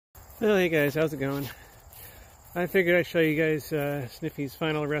Well, hey guys, how's it going? I figured I'd show you guys Sniffy's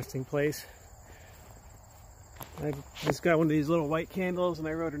final resting place. I just got one of these little white candles and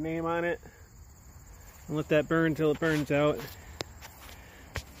I wrote her name on it. And let that burn till it burns out.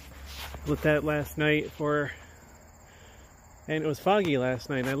 Lit that last night and it was foggy last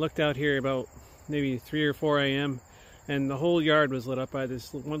night. I looked out here about maybe 3 or 4 a.m. and the whole yard was lit up by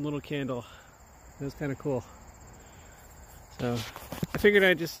this one little candle. It was kind of cool. So I figured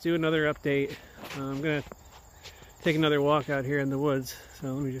I'd just do another update. I'm gonna take another walk out here in the woods. So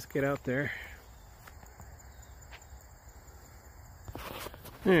let me just get out there.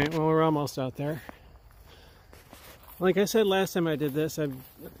 Alright, well, we're almost out there. Like I said last time I did this, I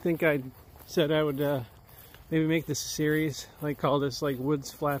think I said I would maybe make this a series, like call this like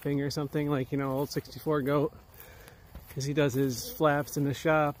woods flapping or something, like, you know, old 64 goat, because he does his flaps in the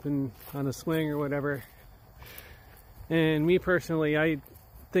shop and on the swing or whatever. And me personally, I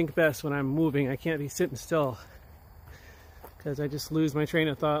think best when I'm moving. I can't be sitting still because I just lose my train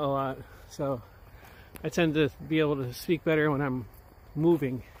of thought a lot. So I tend to be able to speak better when I'm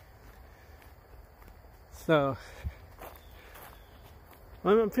moving. So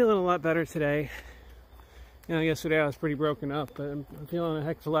I'm feeling a lot better today. You know, yesterday I was pretty broken up, but I'm feeling a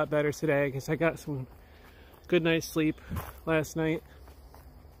heck of a lot better today because I got some good night's sleep last night.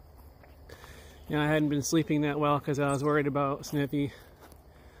 You know, I hadn't been sleeping that well because I was worried about Sniffy.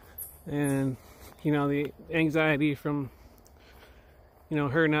 And, you know, the anxiety from, you know,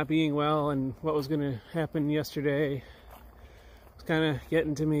 her not being well and what was going to happen yesterday was kind of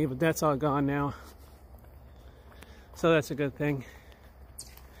getting to me, but that's all gone now. So that's a good thing.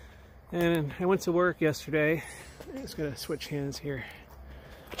 And I went to work yesterday. I'm just going to switch hands here.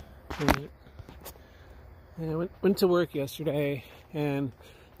 And I went to work yesterday, and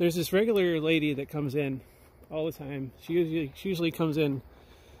there's this regular lady that comes in all the time. She usually comes in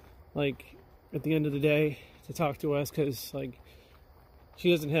like at the end of the day to talk to us because like she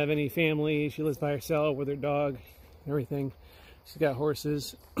doesn't have any family. She lives by herself with her dog and everything. She's got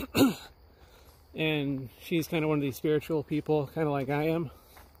horses. And she's kind of one of these spiritual people, kind of like I am.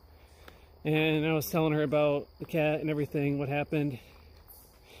 And I was telling her about the cat and everything, what happened.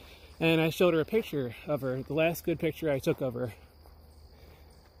 And I showed her a picture of her, the last good picture I took of her.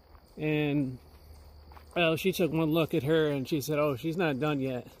 And well, she took one look at her and she said, "Oh, she's not done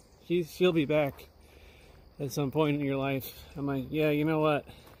yet. She'll be back at some point in your life." I'm like, yeah, you know what?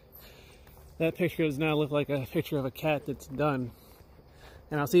 That picture does not look like a picture of a cat that's done.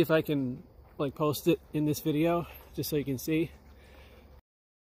 And I'll see if I can like post it in this video just so you can see.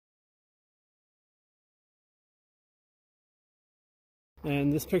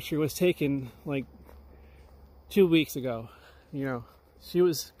 And this picture was taken like 2 weeks ago. You know, she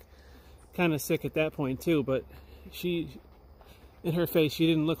was kind of sick at that point too, but in her face, she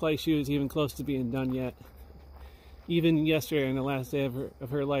didn't look like she was even close to being done yet. Even yesterday, on the last day of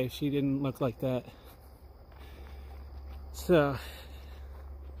her life, she didn't look like that. So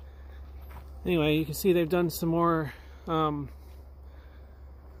anyway, you can see they've done some more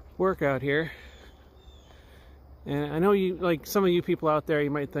work out here. And I know you, like some of you people out there,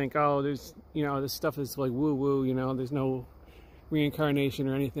 you might think, oh, there's, you know, this stuff is like woo-woo, you know, there's no reincarnation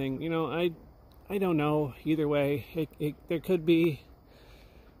or anything. You know, I don't know either way. There could be,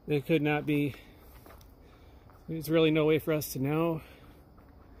 there could not be. There's really no way for us to know.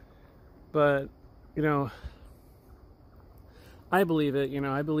 But, you know, I believe it. You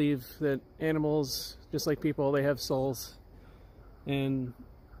know, I believe that animals, just like people, they have souls. And,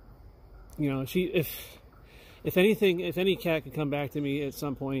 you know, if anything, if any cat could come back to me at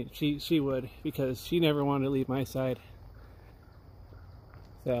some point, she would, because she never wanted to leave my side.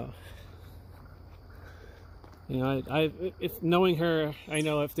 So, you know, if knowing her, I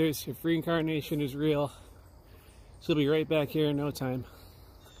know if reincarnation is real, she'll be right back here in no time.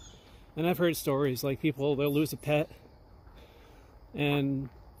 And I've heard stories like people, they'll lose a pet, and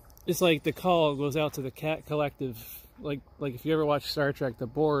it's like the call goes out to the cat collective. Like if you ever watch Star Trek, the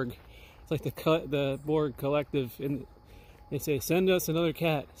Borg. Like the Borg collective, and they say, "Send us another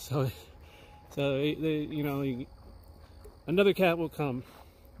cat." So they you know, another cat will come,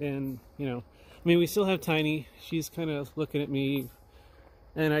 and you know, I mean, we still have Tiny. She's kind of looking at me,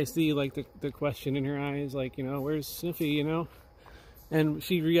 and I see like the question in her eyes, like, you know, where's Sniffy, you know, and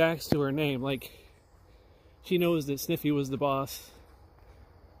she reacts to her name, like she knows that Sniffy was the boss,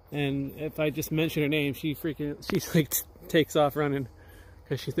 and if I just mention her name, she's like takes off running.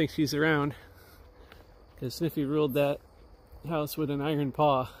 Because she thinks she's around. Because Sniffy ruled that house with an iron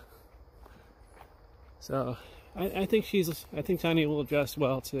paw. So I think Tiny will adjust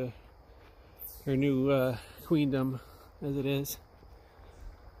well to her new queendom as it is.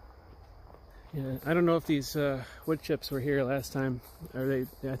 Yeah, I don't know if these wood chips were here last time, or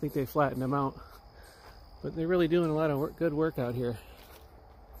I think they flattened them out. But they're really doing a lot of good work out here.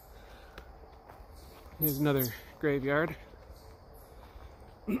 Here's another graveyard.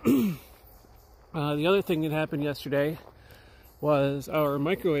 The other thing that happened yesterday was our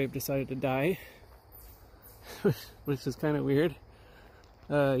microwave decided to die, which is kind of weird.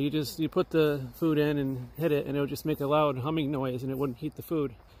 You put the food in and hit it, and it would just make a loud humming noise, and it wouldn't heat the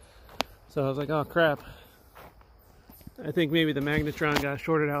food. So I was like, oh crap. I think maybe the magnetron got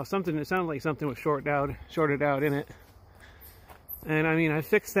shorted out. Something, it sounded like something was shorted out in it. And I mean, I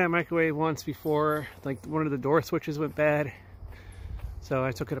fixed that microwave once before, like one of the door switches went bad. So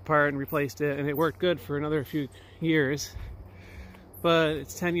I took it apart and replaced it, and it worked good for another few years. But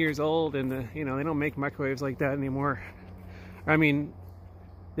it's 10 years old, and you know, they don't make microwaves like that anymore. I mean,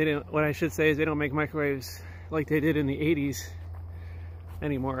 they don't, what I should say is they don't make microwaves like they did in the 80s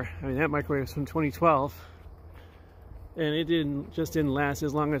anymore. I mean, that microwave was from 2012. And it didn't last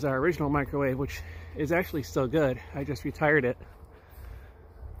as long as our original microwave, which is actually still good. I just retired it.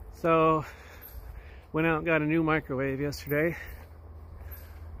 So, went out and got a new microwave yesterday.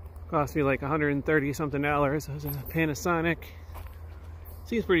 Cost me like $130 something. It was a Panasonic.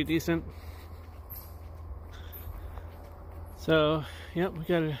 Seems pretty decent. So, yep, we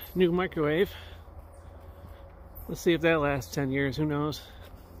got a new microwave. Let's see if that lasts 10 years, who knows.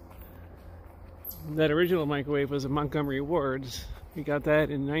 That original microwave was a Montgomery Ward's. We got that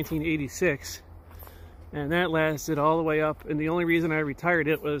in 1986, and that lasted all the way up. And the only reason I retired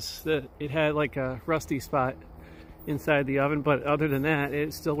it was that it had like a rusty spot inside the oven, but other than that,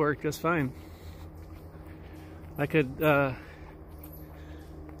 it still worked just fine. I could go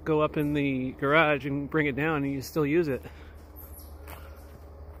up in the garage and bring it down, and you still use it.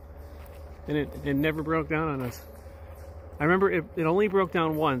 And it never broke down on us. I remember it only broke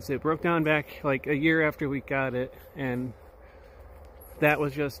down once. It broke down back like a year after we got it, and that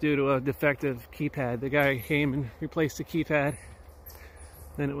was just due to a defective keypad. The guy came and replaced the keypad,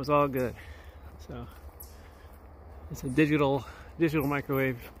 then it was all good. So it's a digital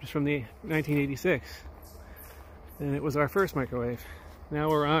microwave just from the 1986, and it was our first microwave. Now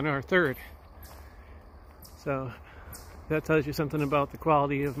we're on our third. So that tells you something about the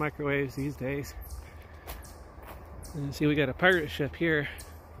quality of microwaves these days. And see, we got a pirate ship here.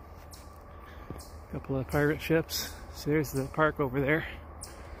 A couple of pirate ships. So there's the park over there.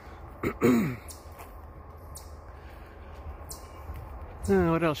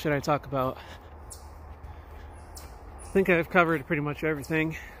 What else should I talk about? I think I've covered pretty much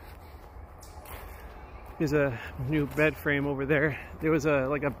everything. There's a new bed frame over there. There was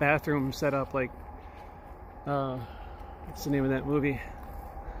like a bathroom set up, like what's the name of that movie?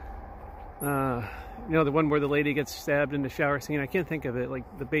 You know, the one where the lady gets stabbed in the shower scene. I can't think of it.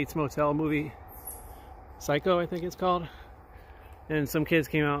 Like the Bates Motel movie, Psycho, I think it's called. And some kids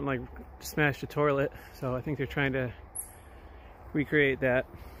came out and like smashed a toilet. So I think they're trying to recreate that.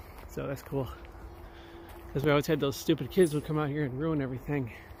 So that's cool. Because we always had those stupid kids who would come out here and ruin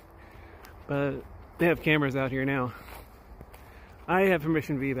everything. But they have cameras out here now. I have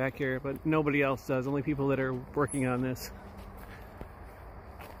permission to be back here, but nobody else does. Only people that are working on this.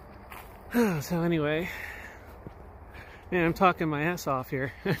 So anyway, man, I'm talking my ass off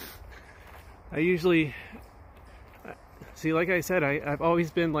here. I usually, see, like I said, I've always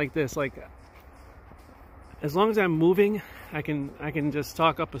been like this. Like, as long as I'm moving, I can just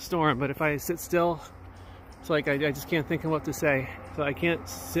talk up a storm. But if I sit still, it's like I just can't think of what to say. So I can't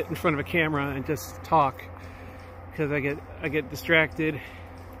sit in front of a camera and just talk because I get distracted.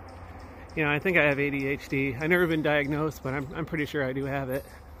 You know, I think I have ADHD. I've never been diagnosed, but I'm pretty sure I do have it.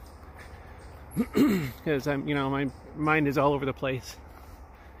 Because you know, my mind is all over the place.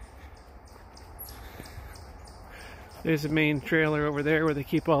 There's a main trailer over there where they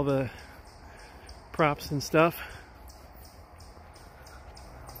keep all the props and stuff.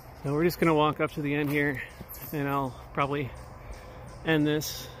 So we're just gonna walk up to the end here, and I'll probably end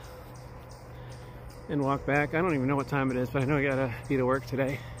this and walk back. I don't even know what time it is, but I know I gotta be to work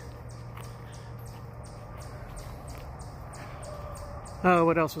today. Oh,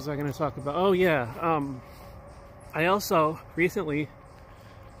 what else was I going to talk about? Oh, yeah. I also recently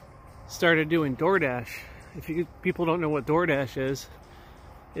started doing DoorDash. If people don't know what DoorDash is,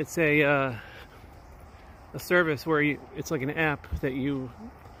 it's a service where it's like an app that you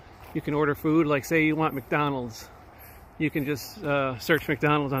can order food. Like, say you want McDonald's, you can just search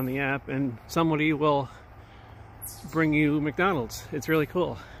McDonald's on the app, and somebody will bring you McDonald's. It's really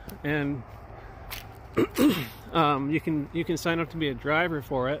cool, and you can sign up to be a driver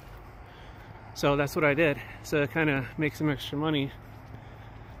for it. So that's what I did. So to kind of make some extra money.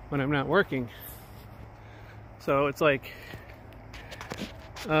 when I'm not working. So it's like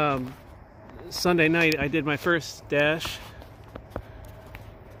Sunday night I did my first dash,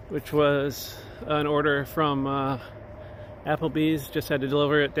 which was an order from Applebee's. Just had to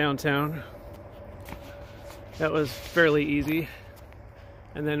deliver it downtown. That was fairly easy.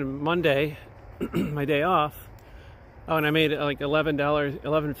 And then Monday, my day off, oh, and I made like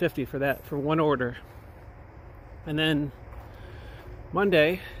 $11.50 for that, for one order. And then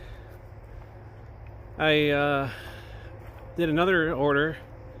Monday, I did another order,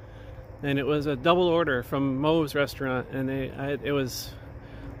 and it was a double order from Moe's restaurant, and it was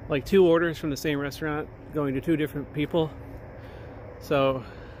like 2 orders from the same restaurant going to 2 different people. So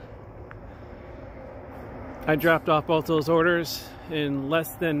I dropped off both those orders in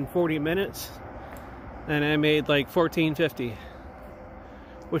less than 40 minutes, and I made like $14.50,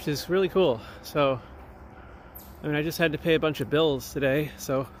 which is really cool. So I mean, I just had to pay a bunch of bills today,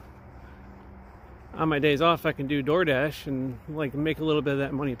 so on my days off I can do DoorDash and like make a little bit of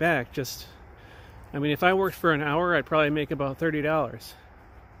that money back. Just, I mean, if I worked for an hour, I'd probably make about $30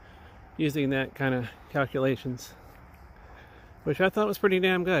 using that kind of calculations, which I thought was pretty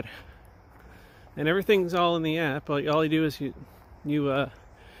damn good. And everything's all in the app. All you do is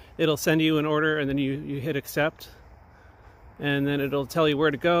it'll send you an order, and then you hit accept, and then it'll tell you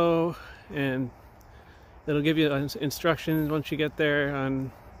where to go, and it'll give you instructions once you get there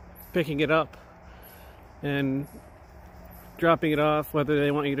on picking it up and dropping it off, whether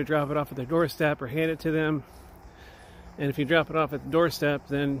they want you to drop it off at their doorstep or hand it to them. And if you drop it off at the doorstep,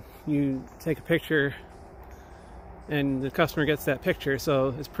 then you take a picture and the customer gets that picture,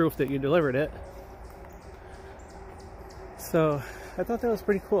 so it's proof that you delivered it. So I thought that was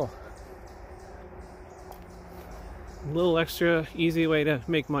pretty cool. A little extra easy way to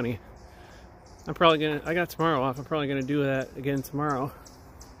make money. I got tomorrow off. I'm probably gonna do that again tomorrow.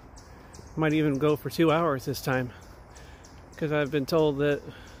 Might even go for 2 hours this time, because I've been told that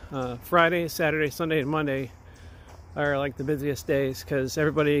Friday, Saturday, Sunday, and Monday are like the busiest days, because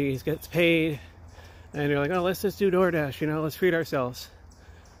everybody gets paid and you're like, oh, let's just do DoorDash, you know, let's treat ourselves.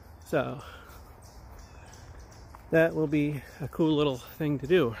 So that will be a cool little thing to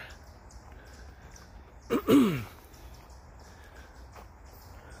do.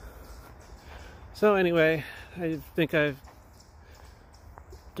 So anyway, I think I've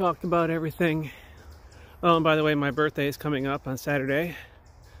talked about everything. Oh, and by the way, my birthday is coming up on Saturday.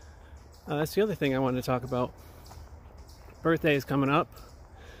 That's the other thing I wanted to talk about. Birthday is coming up,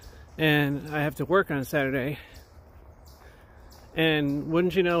 and I have to work on Saturday. And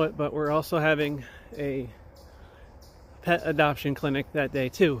wouldn't you know it, but we're also having a pet adoption clinic that day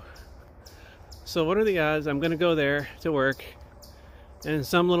too. So what are the odds I'm going to go there to work, and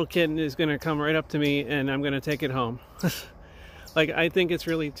some little kitten is going to come right up to me and I'm going to take it home? Like, I think it's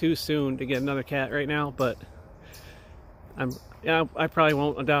really too soon to get another cat right now, but I probably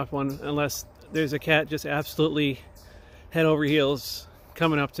won't adopt one unless there's a cat just absolutely head over heels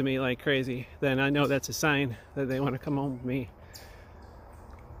coming up to me like crazy. Then I know that's a sign that they want to come home with me.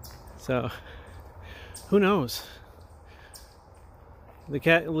 So who knows? The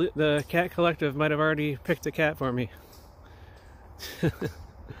cat collective might have already picked a cat for me.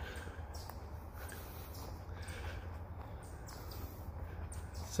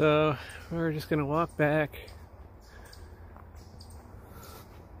 So we're just gonna walk back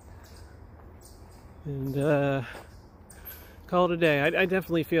and call it a day. I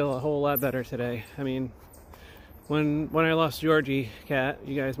definitely feel a whole lot better today. I mean, when I lost Georgie cat,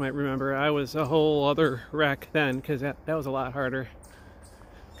 you guys might remember, I was a whole other wreck then, because that was a lot harder,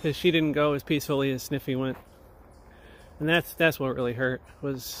 because she didn't go as peacefully as Sniffy went. And that's what really hurt,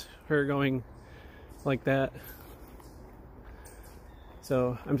 was her going like that.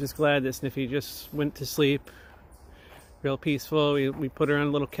 So I'm just glad that Sniffy just went to sleep real peaceful. We put her on a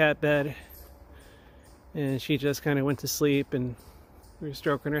little cat bed, and she just kind of went to sleep, and we were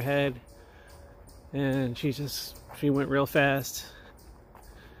stroking her head, and she went real fast,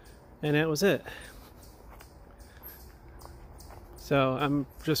 and that was it. So I'm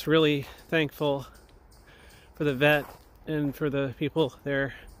just really thankful for the vet and for the people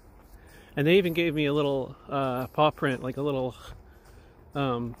there. And they even gave me a little paw print, like a little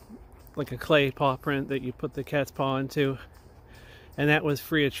like a clay paw print that you put the cat's paw into, and that was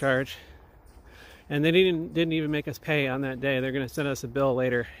free of charge. And they didn't even make us pay on that day. They're gonna send us a bill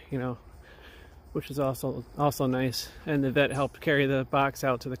later, you know, which is also nice. And the vet helped carry the box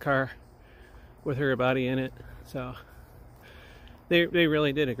out to the car with her body in it. So they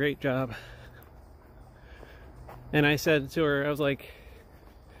really did a great job. And I said to her, I was like,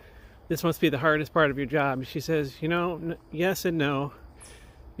 this must be the hardest part of your job. And she says, you know, yes and no.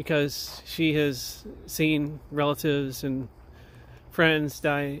 because she has seen relatives and friends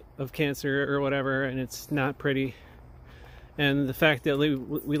die of cancer or whatever, and it's not pretty. And the fact that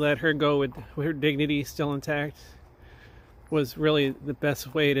we let her go with her dignity still intact was really the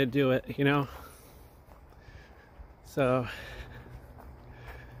best way to do it, you know? So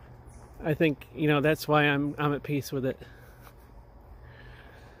I think, you know, that's why I'm at peace with it.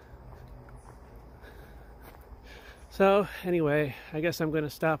 So anyway, I guess I'm going to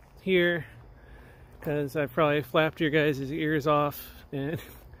stop here because I probably flapped your guys' ears off, and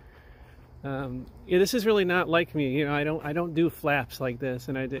yeah, this is really not like me. You know, I don't do flaps like this,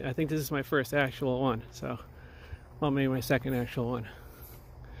 and I think this is my first actual one. So, well, maybe my second actual one.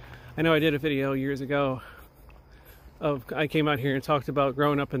 I know I did a video years ago of I came out here and talked about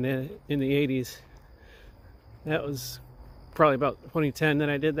growing up in the 80s. That was probably about 2010 that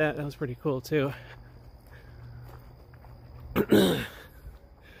I did that. That was pretty cool too.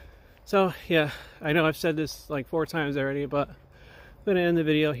 So yeah, I know I've said this like 4 times already, but I'm gonna end the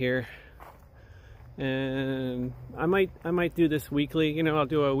video here. And I might do this weekly. You know, I'll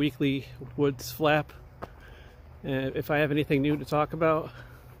do a weekly woods flap if I have anything new to talk about,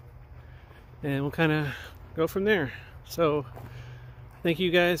 and we'll kind of go from there. So thank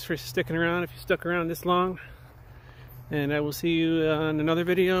you guys for sticking around, if you stuck around this long, and I will see you on another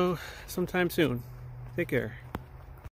video sometime soon. Take care.